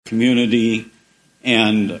community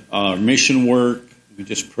and our mission work. We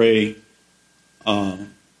just pray that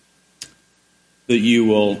you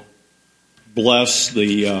will bless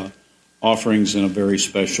the offerings in a very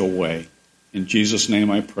special way. In Jesus'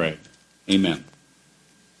 name I pray. Amen.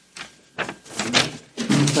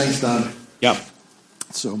 Thanks, Don. Yep.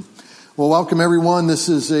 So, well, welcome everyone. This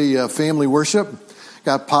is a family worship.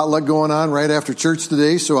 Got potluck going on right after church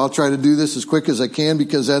today, so I'll try to do this as quick as I can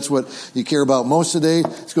because that's what you care about most today.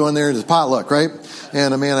 Let's go in there. It's potluck, right?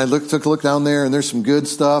 And man, I took a look down there, and there's some good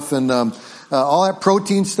stuff and all that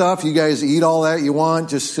protein stuff. You guys eat all that you want.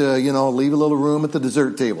 Just leave a little room at the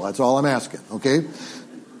dessert table. That's all I'm asking. Okay.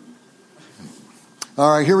 All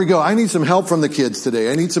right, here we go. I need some help from the kids today.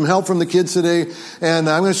 And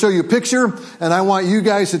I'm going to show you a picture, and I want you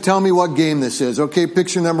guys to tell me what game this is. Okay,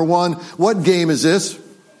 picture number one. What game is this?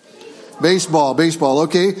 Baseball.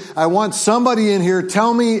 Okay. I want somebody in here,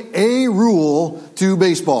 tell me a rule to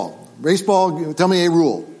baseball. Baseball, tell me a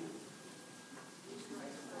rule.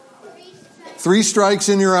 3 strikes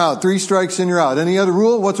and you're out. Any other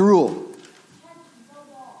rule? What's a rule?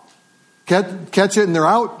 Catch it and they're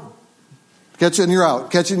out. Catch it and you're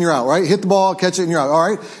out, right? Hit the ball, catch it and you're out. All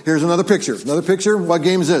right, here's another picture. What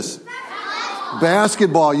game is this?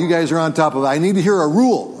 Basketball. You guys are on top of it. I need to hear a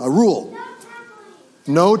rule.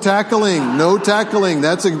 No tackling.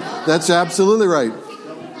 That's absolutely right.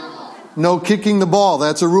 No kicking the ball.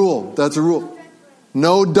 That's a rule.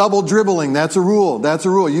 No double dribbling. That's a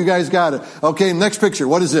rule. You guys got it. Okay, next picture.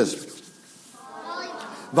 What is this?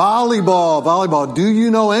 Volleyball. Do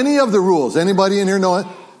you know any of the rules? Anybody in here know it?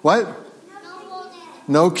 What?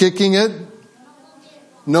 No kicking it.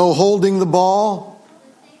 No holding the ball.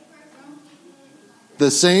 The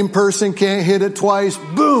same person can't hit it twice.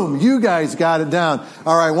 Boom! You guys got it down.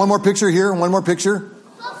 All right, one more picture here.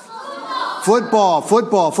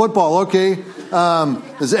 Football. Okay.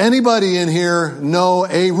 Does anybody in here know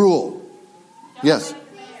a rule? Yes.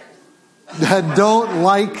 That don't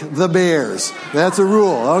like the Bears. That's a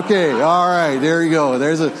rule. Okay. All right. There you go.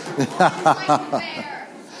 There's a.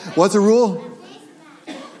 What's a rule?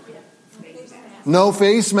 No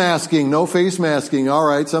face masking. All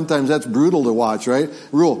right. Sometimes that's brutal to watch, right?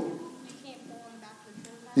 Rule.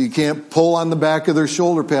 You can't pull on the back of their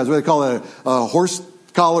shoulder pads. What do they call it? A horse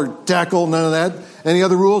collar tackle. None of that. Any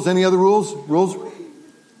other rules? Rules?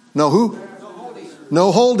 No who?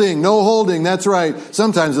 No holding. That's right.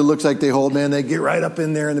 Sometimes it looks like they hold, man. They get right up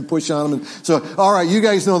in there and they push on them. So, all right, you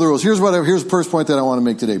guys know the rules. Here's the first point that I want to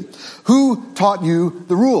make today. Who taught you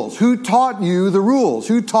the rules? Who taught you the rules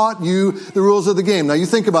of the game? Now you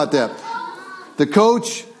think about that. The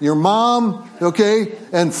coach, your mom, okay,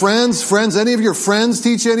 and friends. Any of your friends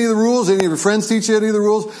teach you any of the rules? You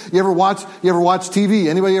ever watch TV?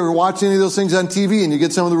 Anybody ever watch any of those things on TV and you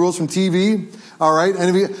get some of the rules from TV? All right.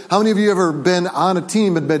 How many of you ever been on a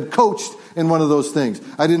team and been coached in one of those things?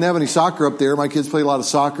 I didn't have any soccer up there. My kids played a lot of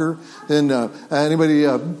soccer. And anybody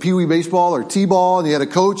pee-wee baseball or t-ball, and you had a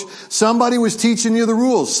coach? Somebody was teaching you the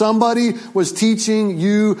rules.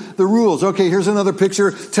 Okay, here's another picture.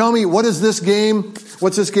 Tell me, what is this game?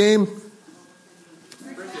 What's this game?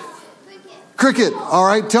 Cricket. All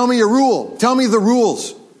right. Tell me a rule. Tell me the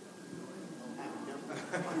rules.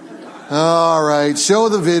 All right, show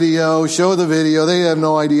the video. They have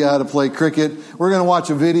no idea how to play cricket. We're going to watch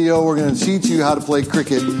a video. We're going to teach you how to play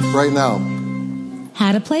cricket right now.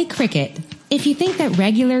 How to play cricket. If you think that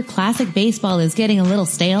regular classic baseball is getting a little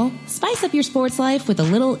stale, spice up your sports life with a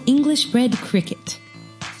little English-bred cricket.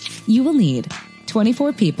 You will need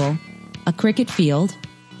 24 people, a cricket field,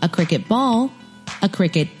 a cricket ball, a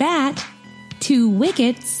cricket bat, 2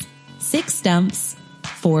 wickets, 6 stumps,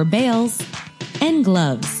 4 bails, and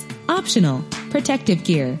gloves. Optional, protective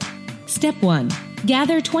gear. Step 1.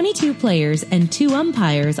 Gather 22 players and 2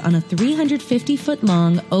 umpires on a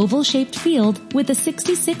 350-foot-long oval-shaped field with a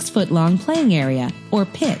 66-foot-long playing area, or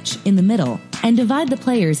pitch, in the middle, and divide the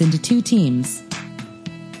players into 2 teams.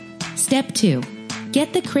 Step 2.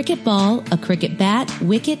 Get the cricket ball, a cricket bat,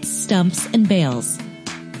 wickets, stumps, and bails.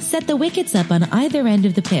 Set the wickets up on either end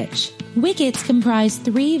of the pitch. Wickets comprise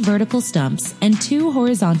 3 vertical stumps and 2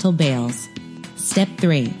 horizontal bails. Step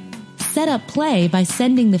 3. Set up play by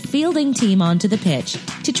sending the fielding team onto the pitch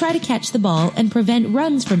to try to catch the ball and prevent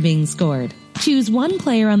runs from being scored. Choose one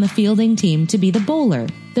player on the fielding team to be the bowler.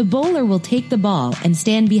 The bowler will take the ball and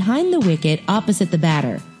stand behind the wicket opposite the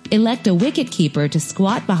batter. Elect a wicket keeper to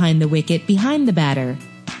squat behind the wicket behind the batter.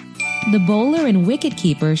 The bowler and wicket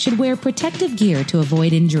keeper should wear protective gear to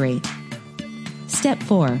avoid injury. Step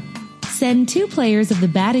 4. Send 2 players of the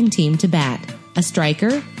batting team to bat, a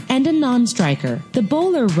striker and a non-striker. The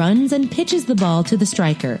bowler runs and pitches the ball to the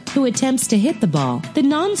striker, who attempts to hit the ball. The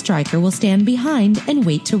non-striker will stand behind and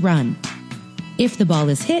wait to run. If the ball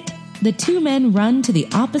is hit, the two men run to the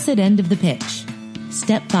opposite end of the pitch.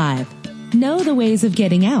 Step 5. Know the ways of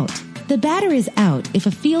getting out. The batter is out if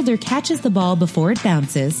a fielder catches the ball before it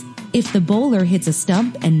bounces, if the bowler hits a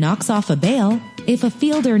stump and knocks off a bail, if a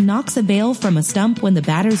fielder knocks a bail from a stump when the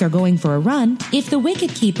batters are going for a run, if the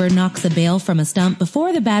wicketkeeper knocks a bail from a stump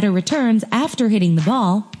before the batter returns after hitting the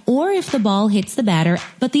ball, or if the ball hits the batter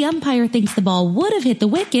but the umpire thinks the ball would have hit the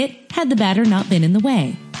wicket had the batter not been in the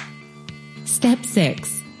way. Step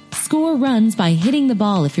 6. Score runs by hitting the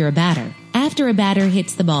ball if you're a batter. After a batter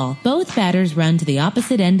hits the ball, both batters run to the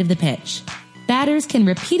opposite end of the pitch. Batters can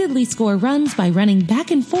repeatedly score runs by running back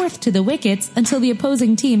and forth to the wickets until the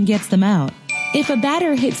opposing team gets them out. If a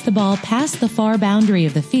batter hits the ball past the far boundary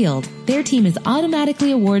of the field, their team is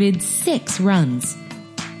automatically awarded 6 runs.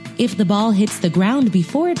 If the ball hits the ground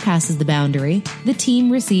before it passes the boundary, the team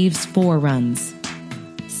receives 4 runs.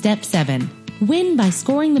 Step 7. Win by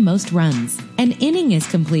scoring the most runs. An inning is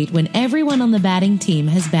complete when everyone on the batting team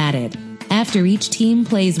has batted. After each team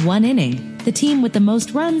plays 1 inning, the team with the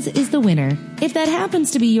most runs is the winner. If that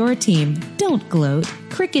happens to be your team, don't gloat.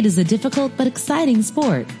 Cricket is a difficult but exciting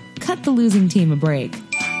sport. Cut the losing team a break.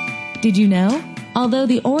 Did you know? Although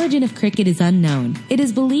the origin of cricket is unknown, it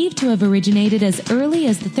is believed to have originated as early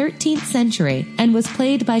as the 13th century and was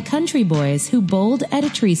played by country boys who bowled at a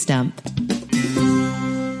tree stump.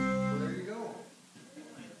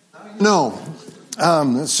 No.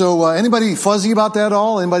 So anybody fuzzy about that at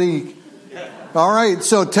all? Anybody? All right.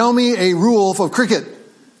 So tell me a rule of cricket.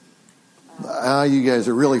 You guys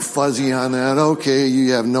are really fuzzy on that. Okay,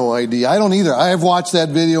 you have no idea. I don't either. I have watched that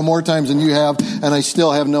video more times than you have, and I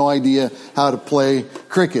still have no idea how to play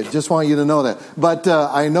cricket. Just want you to know that. But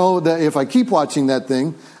I know that if I keep watching that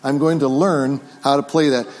thing, I'm going to learn how to play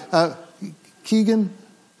that. Keegan,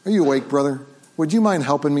 are you awake, brother? Would you mind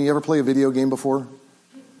helping me? You ever play a video game before?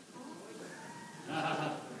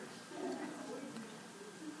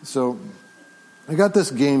 So, I got this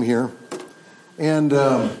game here. And,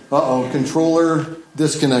 controller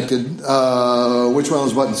disconnected. Which one of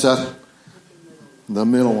those buttons, Seth? The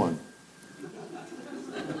middle one.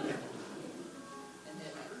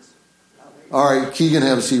 All right, Keegan,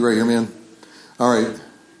 have a seat right here, man. All right,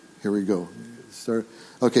 here we go. Start.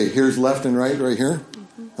 Okay, here's left and right here.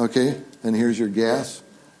 Okay, and here's your gas.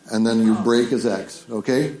 And then your brake is X.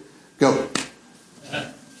 Okay, go.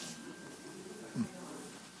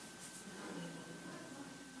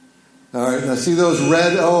 All right, now see those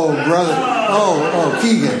red,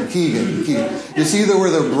 Keegan. You see there were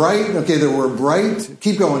bright,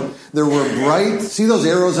 keep going. There were bright, see those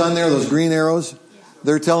arrows on there, those green arrows?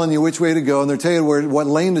 They're telling you which way to go, and they're telling you what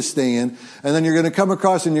lane to stay in. And then you're going to come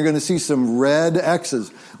across and you're going to see some red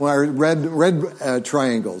X's, red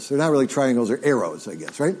triangles. They're not really triangles, they're arrows, I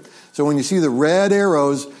guess, right? So when you see the red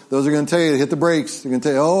arrows, those are going to tell you to hit the brakes. They're going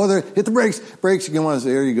to tell you, hit the brakes. Brakes, you're going to want to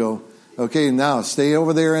say, there you go. Okay, now stay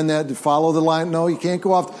over there in that, follow the line. No, you can't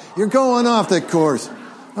go off. You're going off the course.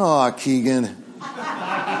 Oh, Keegan.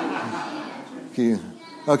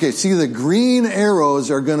 Okay, see the green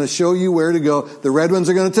arrows are going to show you where to go. The red ones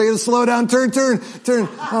are going to tell you to slow down, turn.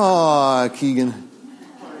 Oh, Keegan.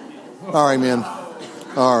 All right, man.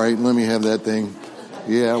 All right, let me have that thing.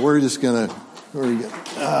 Yeah, we're just going to...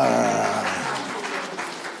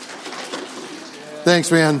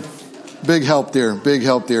 Thanks, man. Big help there.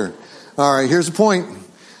 All right, here's the point.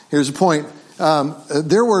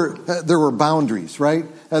 There were boundaries, right?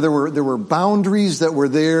 There were boundaries that were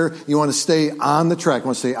there. You want to stay on the track.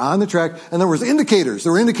 And there was indicators.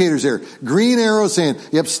 There were indicators there. Green arrows saying,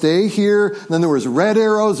 yep, stay here. And then there was red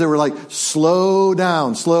arrows that were like, slow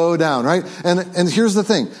down, right? And here's the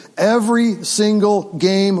thing. Every single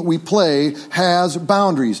game we play has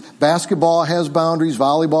boundaries. Basketball has boundaries.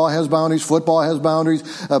 Volleyball has boundaries. Football has boundaries.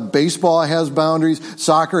 Baseball has boundaries.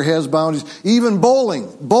 Soccer has boundaries. Even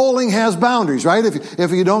bowling. Bowling has boundaries, right?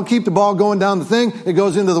 If you don't keep the ball going down the thing, it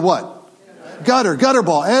goes into the what? Gutter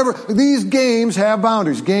ball. These games have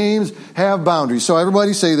boundaries. So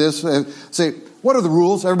everybody say this. Say, what are the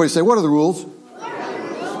rules? Everybody say, what are the rules?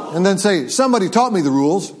 And then say, somebody taught me the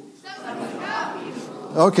rules.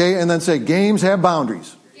 Okay, and then say, games have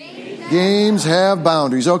boundaries. Games have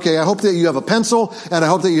boundaries. Okay, I hope that you have a pencil, and I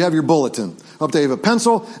hope that you have your bulletin. I hope that you have a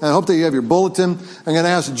pencil, and I hope that you have your bulletin. I'm going to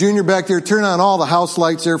ask Junior back there, turn on all the house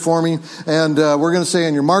lights there for me, and we're going to say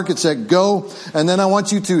on your mark, it's set, go. And then I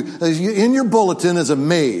want you to, in your bulletin is a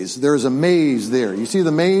maze. There's a maze there. You see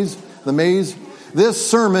the maze? The maze? This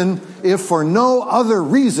sermon, if for no other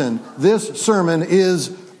reason, this sermon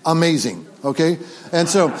is amazing. Okay? And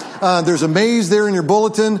so there's a maze there in your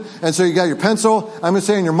bulletin. And so you got your pencil. I'm going to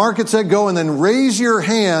say on your mark, get set, go. And then raise your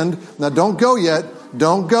hand. Now don't go yet.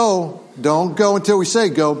 Don't go. Don't go until we say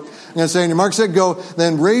go. I'm going to say on your mark, set, go.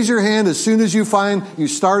 Then raise your hand as soon as you find you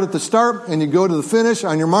start at the start and you go to the finish.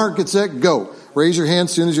 On your mark, get set, go. Raise your hand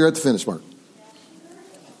as soon as you're at the finish mark.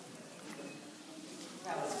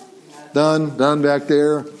 Done. Done back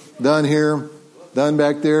there. Done here. Done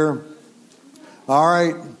back there. All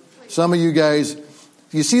right. Some of you guys,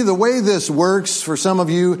 you see the way this works for some of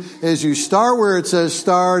you is you start where it says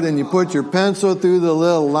start and you put your pencil through the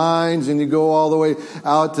little lines and you go all the way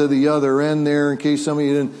out to the other end there in case some of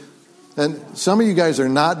you didn't. And some of you guys are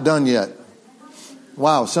not done yet.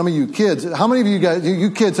 Wow. Some of you kids, how many of you guys,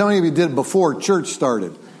 you kids, how many of you did it before church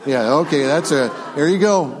started? Yeah, okay, that's it. There you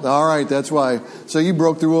go. All right, that's why. So you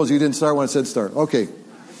broke the rules. You didn't start when it said start. Okay.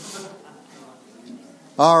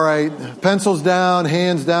 All right, pencils down,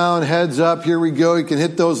 hands down, heads up. Here we go. You can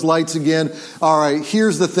hit those lights again. All right,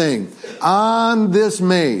 here's the thing. On this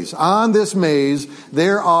maze,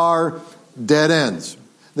 there are dead ends.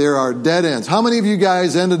 There are dead ends. How many of you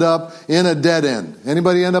guys ended up in a dead end?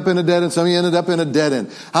 Anybody end up in a dead end? Some of you ended up in a dead end.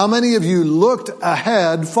 How many of you looked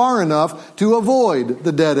ahead far enough to avoid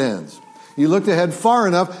the dead ends? You looked ahead far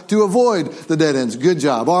enough to avoid the dead ends. Good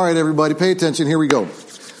job. All right, everybody, pay attention. Here we go.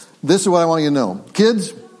 This is what I want you to know.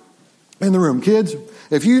 Kids in the room, kids,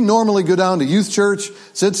 if you normally go down to youth church,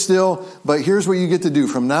 sit still, but here's what you get to do.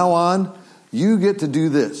 From now on, you get to do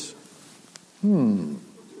this. And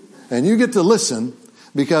you get to listen.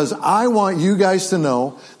 Because I want you guys to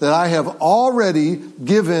know that I have already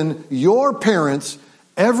given your parents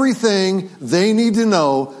everything they need to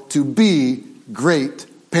know to be great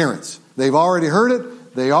parents. They've already heard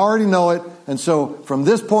it. They already know it. And so from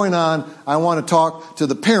this point on, I want to talk to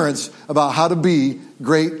the parents about how to be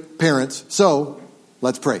great parents. So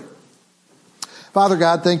let's pray. Father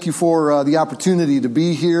God, thank you for the opportunity to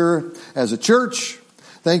be here as a church.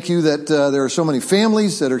 Thank you that there are so many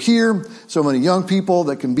families that are here, so many young people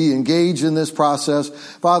that can be engaged in this process.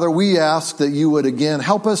 Father, we ask that you would again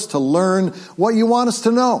help us to learn what you want us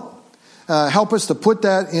to know. Help us to put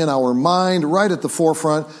that in our mind right at the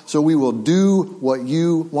forefront so we will do what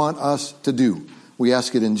you want us to do. We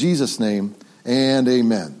ask it in Jesus' name, and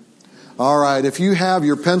amen. All right, if you have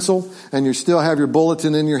your pencil and you still have your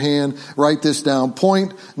bulletin in your hand, write this down.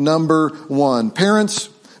 Point number 1. Parents,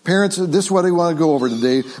 this is what we want to go over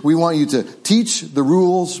today. We want you to teach the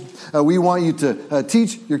rules. We want you to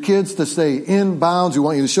teach your kids to stay in bounds. We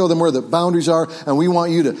want you to show them where the boundaries are. And we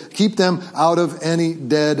want you to keep them out of any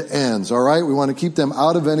dead ends. All right? We want to keep them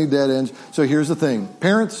out of any dead ends. So here's the thing.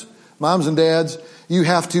 Parents, moms and dads, you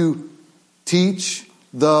have to teach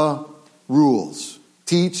the rules.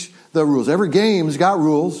 Teach the rules. Every game's got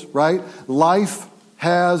rules, right? Life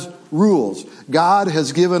has rules. God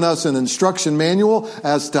has given us an instruction manual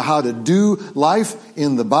as to how to do life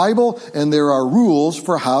in the Bible, and there are rules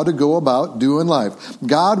for how to go about doing life.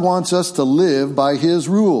 God wants us to live by His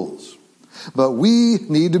rules, but we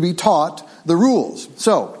need to be taught the rules.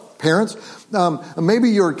 So, parents, maybe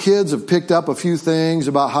your kids have picked up a few things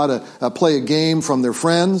about how to play a game from their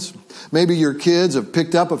friends. Maybe your kids have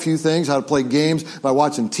picked up a few things, how to play games by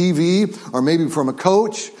watching TV, or maybe from a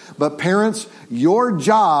coach. But parents, your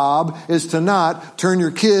job is to not turn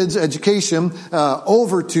your kids' education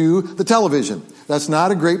over to the television. That's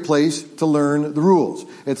not a great place to learn the rules.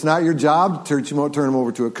 It's not your job to turn them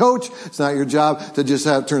over to a coach. It's not your job to just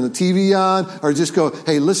turn the TV on or just go,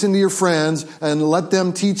 hey, listen to your friends and let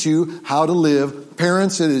them teach you how to live.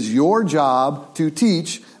 Parents, it is your job to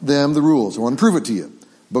teach them the rules. I want to prove it to you.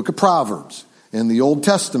 Book of Proverbs in the Old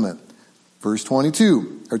Testament, verse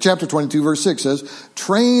 22, or chapter 22, verse 6 says,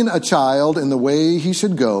 train a child in the way he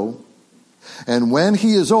should go, and when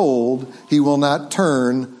he is old, he will not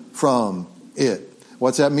turn from it.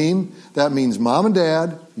 What's that mean? That means mom and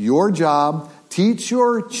dad, your job, teach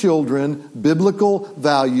your children biblical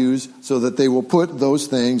values so that they will put those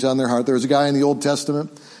things on their heart. There was a guy in the Old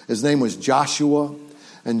Testament. His name was Joshua.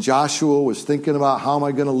 And Joshua was thinking about, how am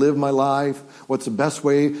I going to live my life? What's the best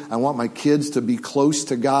way? I want my kids to be close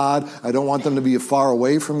to God. I don't want them to be far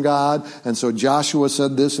away from God. And so Joshua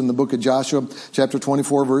said this in the book of Joshua, chapter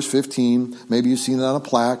 24, verse 15. Maybe you've seen it on a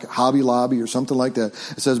plaque, Hobby Lobby or something like that.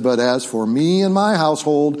 It says, but as for me and my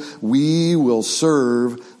household, we will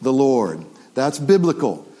serve the Lord. That's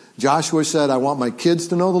biblical. Joshua said, I want my kids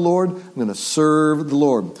to know the Lord. I'm going to serve the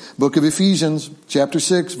Lord. Book of Ephesians, chapter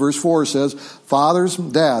 6, verse 4 says, fathers,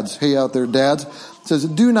 dads, hey out there, dads, says,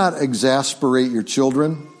 do not exasperate your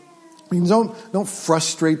children. I mean, don't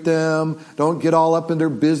frustrate them. Don't get all up in their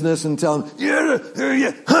business and tell them,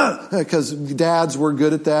 because dads were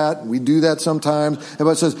good at that. We do that sometimes.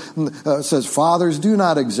 But it says, fathers, do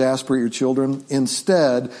not exasperate your children.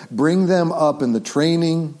 Instead, bring them up in the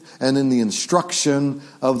training and in the instruction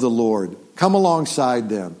of the Lord. Come alongside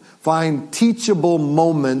them. Find teachable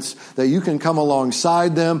moments that you can come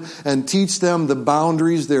alongside them and teach them the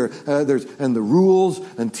boundaries and the rules,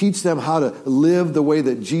 and teach them how to live the way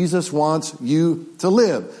that Jesus wants you to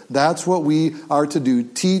live. That's what we are to do.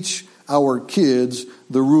 Teach our kids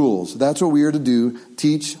the rules. That's what we are to do.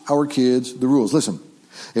 Teach our kids the rules. Listen,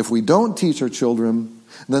 if we don't teach our children,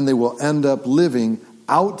 then they will end up living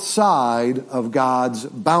outside of God's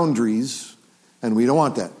boundaries, and we don't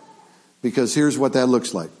want that. Because here's what that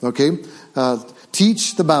looks like, okay?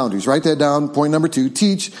 Teach the boundaries. Write that down. Point number 2,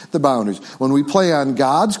 teach the boundaries. When we play on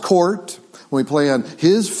God's court, when we play on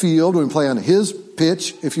His field, when we play on His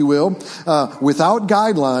pitch, if you will, without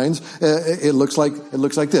guidelines, it looks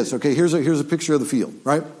like this, okay? Here's a picture of the field,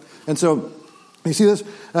 right? And so, you see this?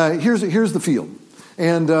 Here's the field.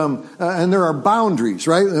 And there are boundaries,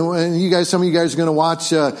 right? And some of you guys are going to watch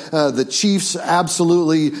the Chiefs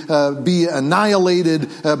absolutely be annihilated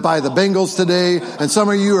by the Bengals today. And some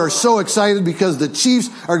of you are so excited because the Chiefs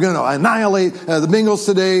are going to annihilate the Bengals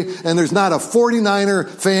today. And there's not a 49er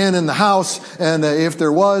fan in the house. And if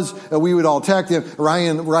there was, we would all attack them.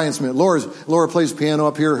 Ryan Smith, Laura plays piano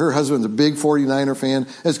up here. Her husband's a big 49er fan.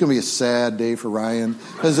 It's going to be a sad day for Ryan.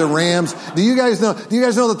 As the Rams, do you guys know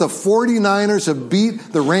that the 49ers have beat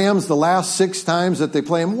the Rams the last 6 times that they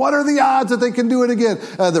play them? What are the odds that they can do it again?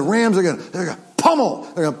 The Rams are going to pummel.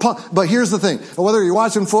 But here's the thing. Whether you're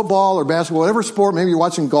watching football or basketball, whatever sport, maybe you're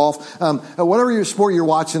watching golf, whatever your sport you're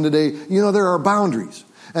watching today, there are boundaries.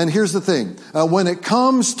 And here's the thing. When it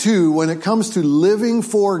comes to living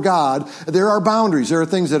for God, there are boundaries. There are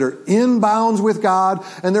things that are in bounds with God,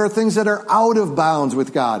 and there are things that are out of bounds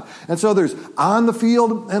with God. And so there's on the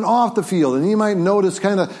field and off the field. And you might notice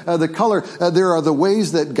kind of the color. There are the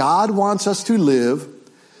ways that God wants us to live.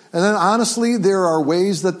 And then honestly, there are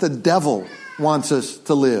ways that the devil wants us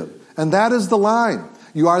to live. And that is the line.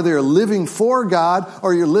 You are either living for God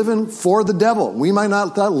or you're living for the devil. We might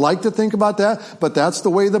not like to think about that, but that's the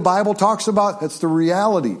way the Bible talks about. It's the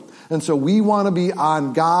reality. And so we want to be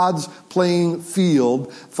on God's playing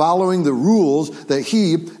field, following the rules that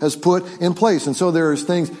He has put in place. And so there's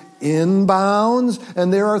things in bounds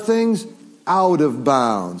and there are things out of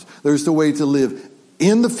bounds. There's the way to live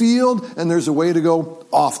in the field and there's a way to go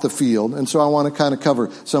off the field. And so I want to kind of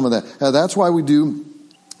cover some of that. That's why we do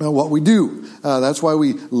what we do. That's why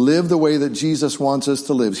we live the way that Jesus wants us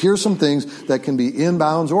to live. Here's some things that can be in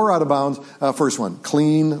bounds or out of bounds. First one,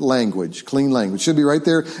 clean language. Clean language. Should be right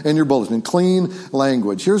there in your bulletin. Clean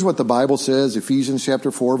language. Here's what the Bible says, Ephesians chapter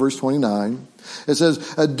 4, verse 29. It says,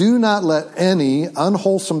 do not let any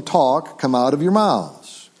unwholesome talk come out of your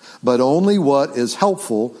mouths, but only what is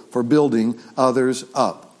helpful for building others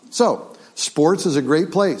up. So, sports is a great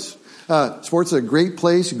place. Sports is a great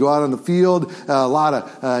place. You go out on the field, a lot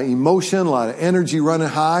of emotion, a lot of energy running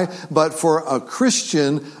high. But for a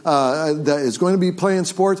Christian that is going to be playing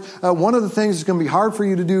sports, one of the things that's going to be hard for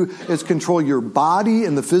you to do is control your body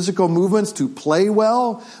and the physical movements to play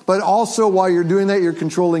well. But also while you're doing that, you're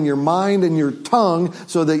controlling your mind and your tongue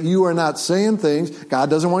so that you are not saying things God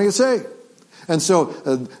doesn't want you to say. And so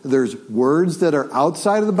there's words that are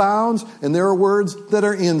outside of the bounds, and there are words that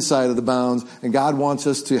are inside of the bounds. And God wants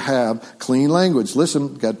us to have clean language.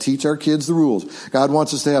 Listen, got to teach our kids the rules. God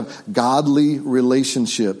wants us to have godly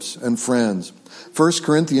relationships and friends. 1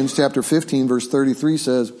 Corinthians chapter 15, verse 33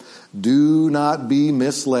 says, do not be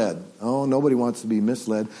misled. Oh, nobody wants to be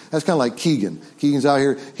misled. That's kind of like Keegan. Keegan's out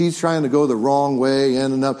here. He's trying to go the wrong way,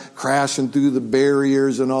 ending up crashing through the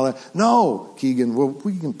barriers and all that. No, Keegan, well,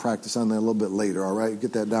 we can practice on that a little bit later, all right?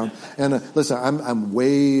 Get that down. And listen, I'm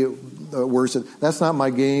way worse. That's not my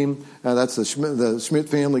game. That's the Schmidt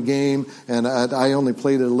family game. And I only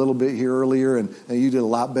played it a little bit here earlier, and you did a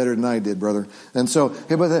lot better than I did, brother. And so,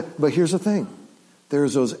 hey, but here's the thing.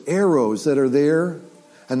 There's those arrows that are there.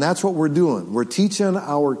 And that's what we're doing. We're teaching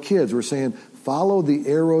our kids. We're saying, follow the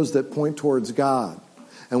arrows that point towards God.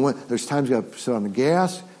 And when there's times you got to sit on the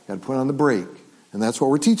gas, you got to put on the brake. And that's what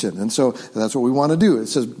we're teaching. And so that's what we want to do. It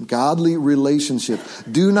says godly relationship.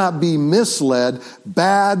 Do not be misled.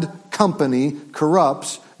 Bad company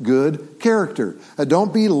corrupts good character.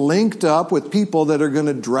 Don't be linked up with people that are going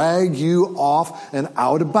to drag you off and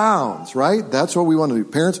out of bounds, right? That's what we want to do.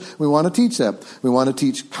 Parents, we want to teach that. We want to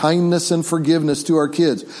teach kindness and forgiveness to our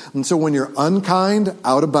kids. And so when you're unkind,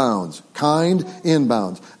 out of bounds. Kind, in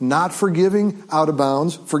bounds. Not forgiving, out of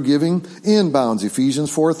bounds. Forgiving, in bounds.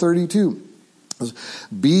 Ephesians 4:32.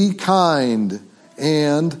 Be kind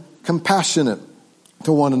and compassionate.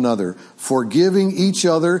 to one another, forgiving each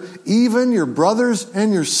other, even your brothers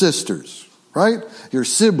and your sisters, right? Your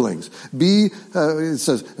siblings. It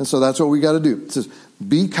says, and so that's what we got to do. It says,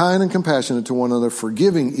 be kind and compassionate to one another,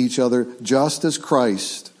 forgiving each other, just as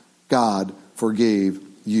Christ, God, forgave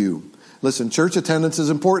you. Listen, church attendance is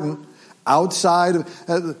important. Outside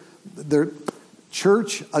of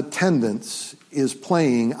church attendance is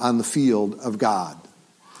playing on the field of God.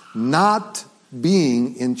 Not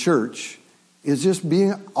being in church is just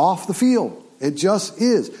being off the field. It just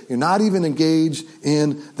is. You're not even engaged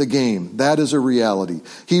in the game. That is a reality.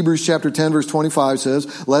 Hebrews chapter 10 verse 25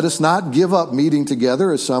 says, let us not give up meeting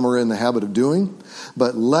together as some are in the habit of doing,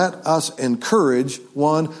 but let us encourage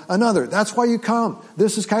one another. That's why you come.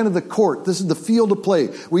 This is kind of the court. This is the field of play.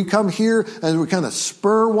 We come here and we kind of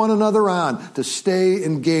spur one another on to stay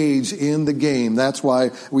engaged in the game. That's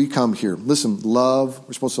why we come here. Listen, love.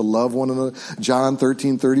 We're supposed to love one another. John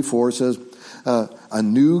 13:34 says, a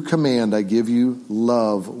new command I give you,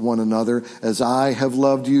 love one another as I have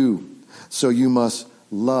loved you. So you must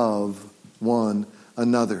love one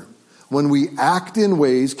another. When we act in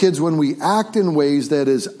ways, kids, when we act in ways that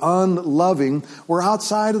is unloving, we're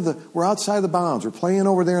outside of the bounds. We're playing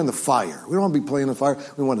over there in the fire. We don't want to be playing in the fire.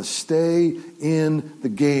 We want to stay in the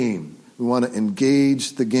game. We want to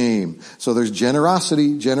engage the game. So there's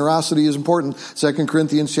generosity. Generosity is important. 2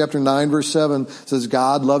 Corinthians chapter 9 verse 7 says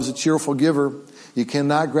God loves a cheerful giver. You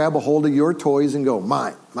cannot grab a hold of your toys and go,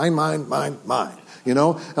 mine, mine, mine, mine, mine. You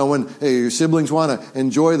know, and when your siblings want to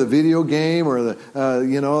enjoy the video game or the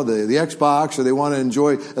Xbox, or they want to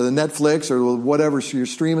enjoy the Netflix or whatever you're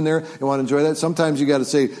streaming there, they want to enjoy that. Sometimes you got to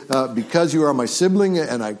say, because you are my sibling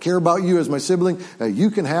and I care about you as my sibling,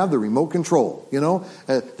 you can have the remote control. You know,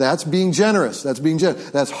 that's being generous. That's being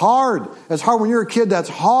generous. That's hard. That's hard when you're a kid. That's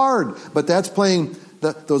hard. But that's playing.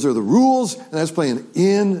 Those are the rules, and that's playing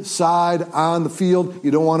inside on the field. You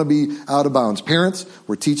don't want to be out of bounds. Parents,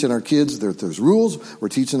 we're teaching our kids that there's rules. We're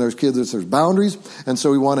teaching our kids that there's boundaries, and so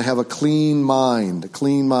we want to have a clean mind, a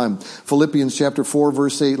clean mind. Philippians chapter 4,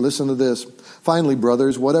 verse 8, listen to this. Finally,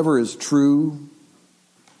 brothers, whatever is true,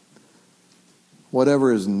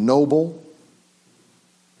 whatever is noble,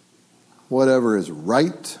 whatever is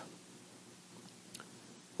right,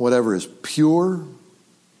 whatever is pure,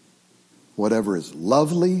 whatever is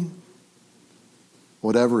lovely,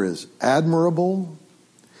 whatever is admirable,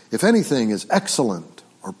 if anything is excellent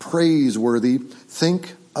or praiseworthy,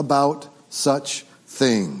 think about such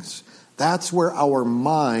things. That's where our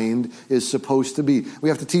mind is supposed to be. We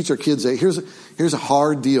have to teach our kids that. Here's a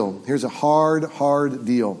hard deal. Here's a hard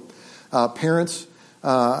deal. Parents,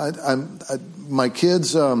 my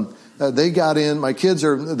kids. They got in. My kids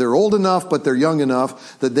they're old enough, but they're young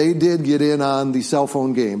enough that they did get in on the cell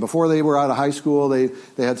phone game. Before they were out of high school, they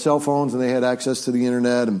had cell phones and they had access to the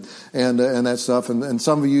internet and that stuff. And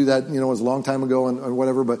some of you that, was a long time ago and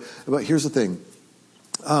whatever. But here's the thing.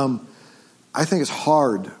 I think it's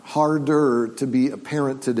harder to be a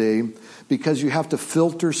parent today because you have to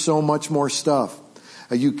filter so much more stuff.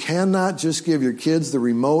 You cannot just give your kids the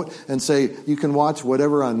remote and say, you can watch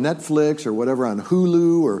whatever on Netflix or whatever on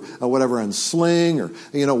Hulu or whatever on Sling or,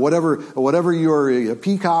 whatever your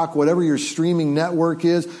Peacock, whatever your streaming network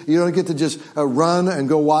is. You don't get to just run and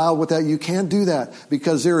go wild with that. You can't do that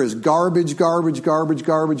because there is garbage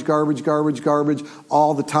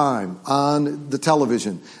all the time on the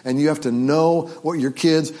television. And you have to know what your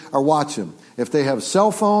kids are watching. If they have a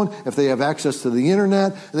cell phone, if they have access to the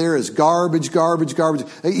internet, there is garbage.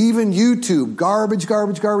 Even YouTube, garbage.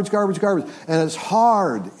 And it's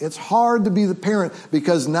hard. It's hard to be the parent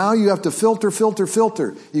because now you have to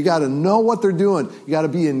filter. You got to know what they're doing. You got to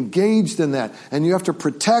be engaged in that. And you have to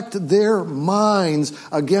protect their minds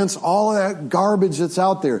against all of that garbage that's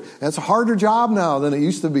out there. And it's a harder job now than it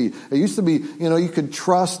used to be. It used to be, you could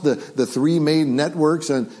trust the three main networks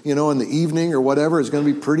and, in the evening or whatever, it's going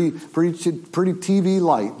to be pretty TV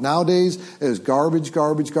light. Nowadays, it's garbage.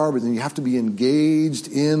 And you have to be engaged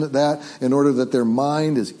in that in order that their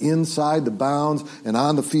mind is inside the bounds and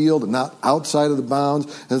on the field and not outside of the bounds.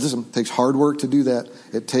 And it takes hard work to do that.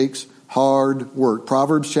 It takes hard work.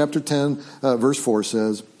 Proverbs chapter 10, verse 4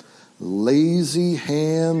 says, lazy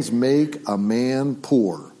hands make a man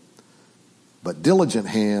poor, but diligent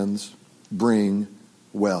hands bring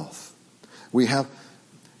wealth. You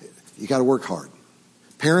got to work hard.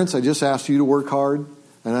 Parents, I just asked you to work hard.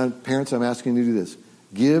 And parents, I'm asking you to do this.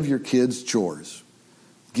 Give your kids chores.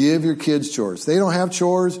 Give your kids chores. If they don't have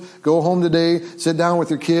chores, go home today, sit down with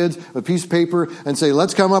your kids, a piece of paper, and say,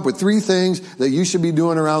 let's come up with 3 things that you should be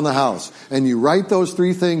doing around the house. And you write those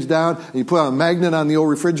 3 things down, and you put a magnet on the old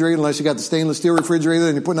refrigerator, unless you got the stainless steel refrigerator,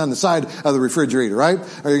 and you put it on the side of the refrigerator, right?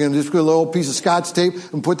 Or you're going to just put a little piece of Scotch tape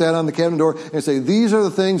and put that on the cabinet door and say, these are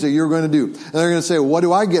the things that you're going to do. And they're going to say, well, what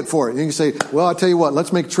do I get for it? And you can say, well, I'll tell you what,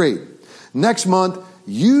 let's make a trade. Next month,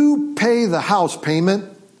 you pay the house payment,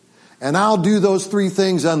 and I'll do those 3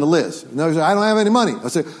 things on the list. And they say, I don't have any money. I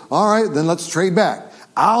say, all right, then let's trade back.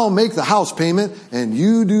 I'll make the house payment, and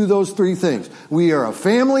you do those 3 things. We are a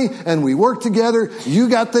family, and we work together. You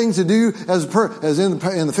got things to do as in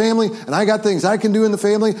the family, and I got things I can do in the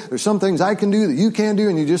family. There's some things I can do that you can't do,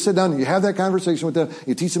 and you just sit down and you have that conversation with them.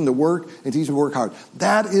 You teach them to work and teach them to work hard.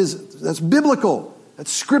 That's biblical.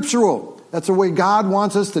 That's scriptural. That's the way God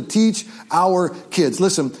wants us to teach our kids.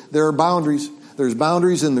 Listen, there are boundaries. There's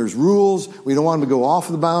boundaries and there's rules. We don't want them to go off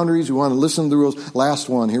of the boundaries. We want to listen to the rules. Last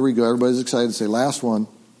one. Here we go. Everybody's excited to say last one.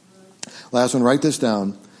 Last one. Write this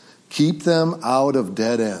down. Keep them out of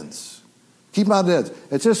dead ends. Keep them out of dead ends.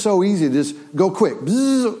 It's just so easy to just go quick.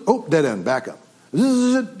 Bzz, oh, dead end, back up.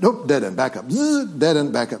 Bzz, oh, dead end, back up. Bzz, dead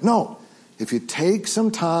end, back up. No. If you take some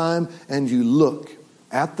time and you look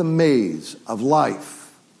at the maze of life,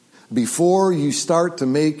 before you start to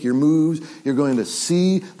make your moves, you're going to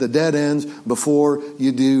see the dead ends before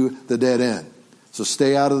you do the dead end. So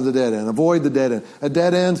stay out of the dead end. Avoid the dead end. A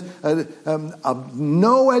dead end,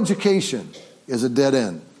 no education is a dead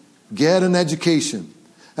end. Get an education.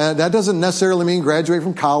 That doesn't necessarily mean graduate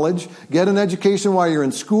from college. Get an education while you're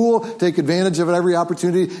in school. Take advantage of every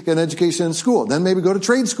opportunity. Get an education in school. Then maybe go to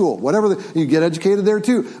trade school. Whatever. You get educated there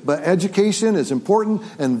too. But education is important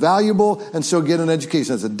and valuable, and so get an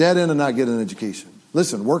education. It's a dead end and not get an education.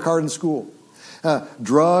 Listen, work hard in school.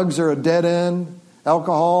 Drugs are a dead end.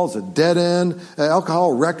 Alcohol is a dead end.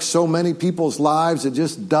 Alcohol wrecks so many people's lives. It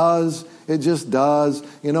just does. It just does.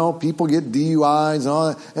 You know, people get DUIs and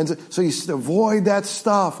all that. And so you avoid that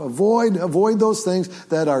stuff. Avoid those things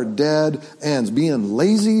that are dead ends. Being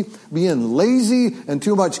lazy and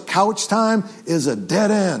too much couch time is a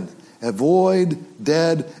dead end. Avoid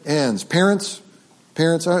dead ends. Parents,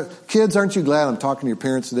 kids, aren't you glad I'm talking to your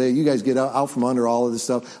parents today? You guys get out from under all of this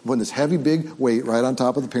stuff. I'm putting this heavy, big weight right on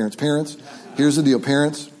top of the parents. Parents, here's the deal.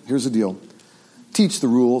 Parents, here's the deal. Teach the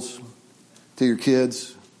rules to your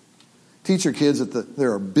kids. Teach your kids that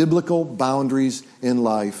there are biblical boundaries in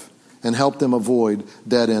life and help them avoid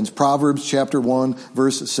dead ends. Proverbs chapter 1,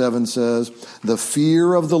 verse 7 says, the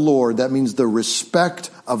fear of the Lord, that means the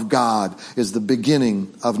respect of God, is the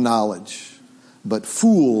beginning of knowledge. But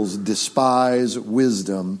fools despise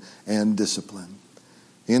wisdom and discipline.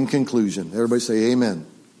 In conclusion, everybody say amen.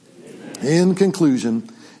 Amen. In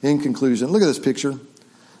conclusion, look at this picture.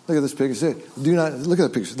 Look at this picture. Look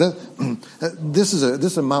at that picture. This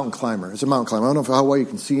is a mountain climber. It's a mountain climber. I don't know how well you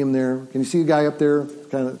can see him there. Can you see a guy up there?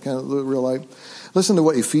 Kind of real light. Listen to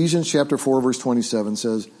what Ephesians chapter 4, verse 27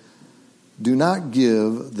 says. Do not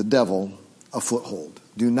give the devil a foothold.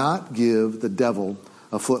 Do not give the devil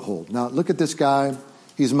a foothold. Now, look at this guy.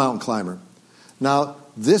 He's a mountain climber. Now,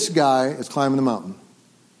 this guy is climbing the mountain.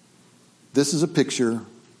 This is a picture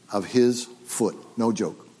of his foot. No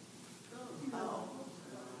joke.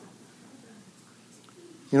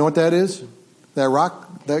 You know what that is? That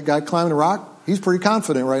rock, that guy climbing the rock, he's pretty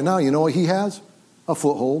confident right now. You know what he has? A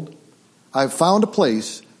foothold. I've found a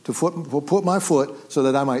place to put my foot so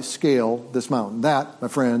that I might scale this mountain. That, my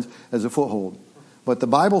friends, is a foothold. But the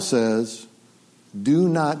Bible says, do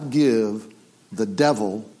not give the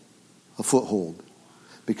devil a foothold.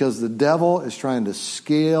 Because the devil is trying to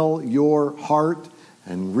scale your heart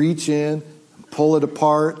and reach in and pull it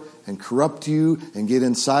apart and corrupt you and get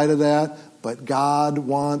inside of that. But God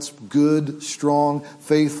wants good, strong,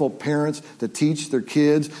 faithful parents to teach their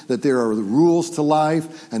kids that there are rules to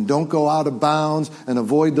life and don't go out of bounds and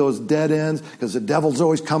avoid those dead ends because the devil's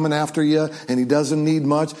always coming after you and he doesn't need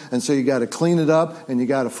much. And so you got to clean it up and you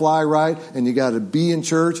got to fly right and you got to be in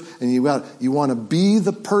church and you want to be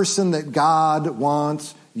the person that God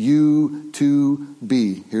wants you to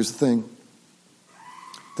be. Here's the thing.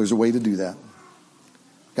 There's a way to do that.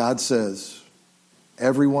 God says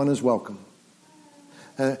everyone is welcome.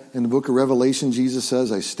 In the book of Revelation, Jesus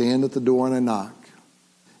says, I stand at the door and I knock.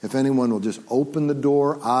 If anyone will just open the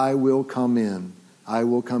door, I will come in. I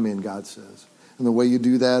will come in, God says. And the way you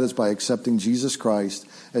do that is by accepting Jesus Christ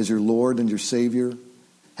as your Lord and your Savior,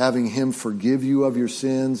 having Him forgive you of your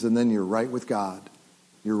sins, and then you're right with God.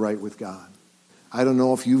 You're right with God. I don't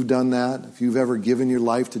know if you've done that, if you've ever given your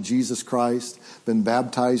life to Jesus Christ, been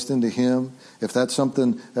baptized into Him. If that's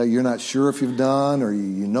something that you're not sure if you've done or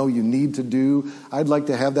you know you need to do, I'd like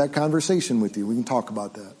to have that conversation with you. We can talk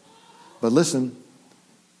about that. But listen,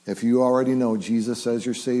 if you already know Jesus as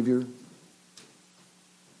your Savior,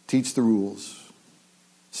 teach the rules,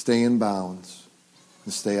 stay in bounds,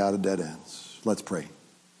 and stay out of dead ends. Let's pray.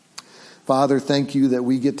 Father, thank you that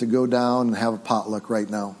we get to go down and have a potluck right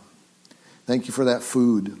now. Thank you for that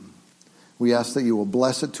food. We ask that you will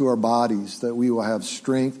bless it to our bodies, that we will have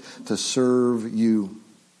strength to serve you.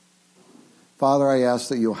 Father, I ask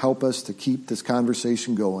that you'll help us to keep this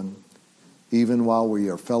conversation going, even while we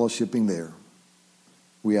are fellowshipping there.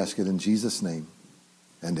 We ask it in Jesus' name,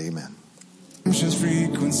 and amen.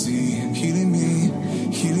 Frequency, healing me.